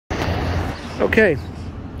Okay,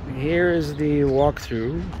 here is the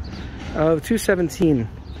walkthrough of 217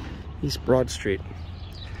 East Broad Street.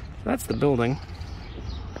 That's the building.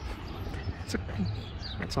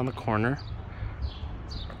 It's on the corner.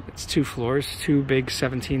 It's 2 floors, 2 big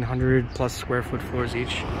 1,700 plus square foot floors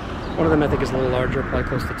each. One of them I think is a little larger, probably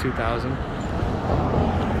close to 2,000.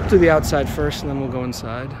 Do the outside first and then we'll go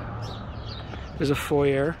inside. There's a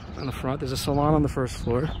foyer on the front. There's a salon on the first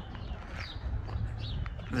floor.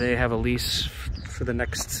 They have a lease for the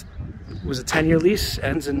next, it was a 10-year lease,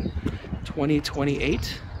 ends in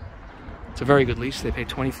 2028. It's a very good lease. They pay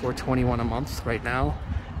 $24.21 a month right now,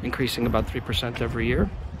 increasing about 3% every year.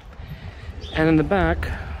 And in the back,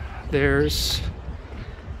 there's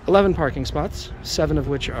 11 parking spots, 7 of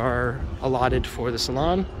which are allotted for the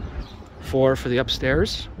salon, 4 for the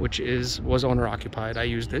upstairs, which was owner occupied. I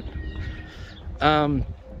used it.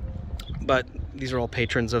 But these are all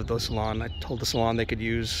patrons of the salon. I told the salon they could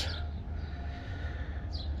use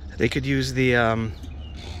the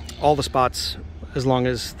all the spots as long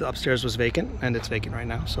as the upstairs was vacant, and it's vacant right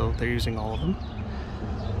now, so they're using all of them.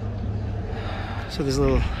 So there's a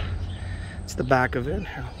little, it's the back of it.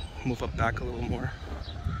 I'll move up back a little more.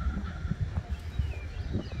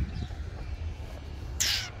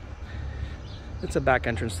 It's a back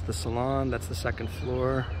entrance to the salon. That's the 2nd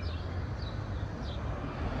floor.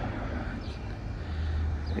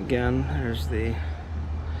 Again, there's the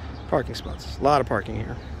parking spots. A lot of parking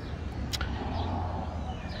here.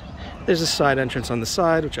 There's a side entrance on the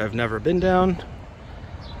side, which I've never been down.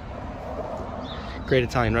 Great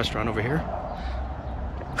Italian restaurant over here.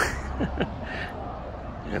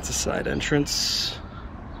 That's a side entrance.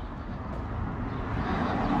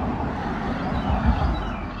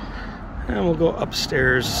 And we'll go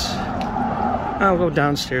upstairs. I'll go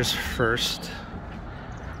downstairs first.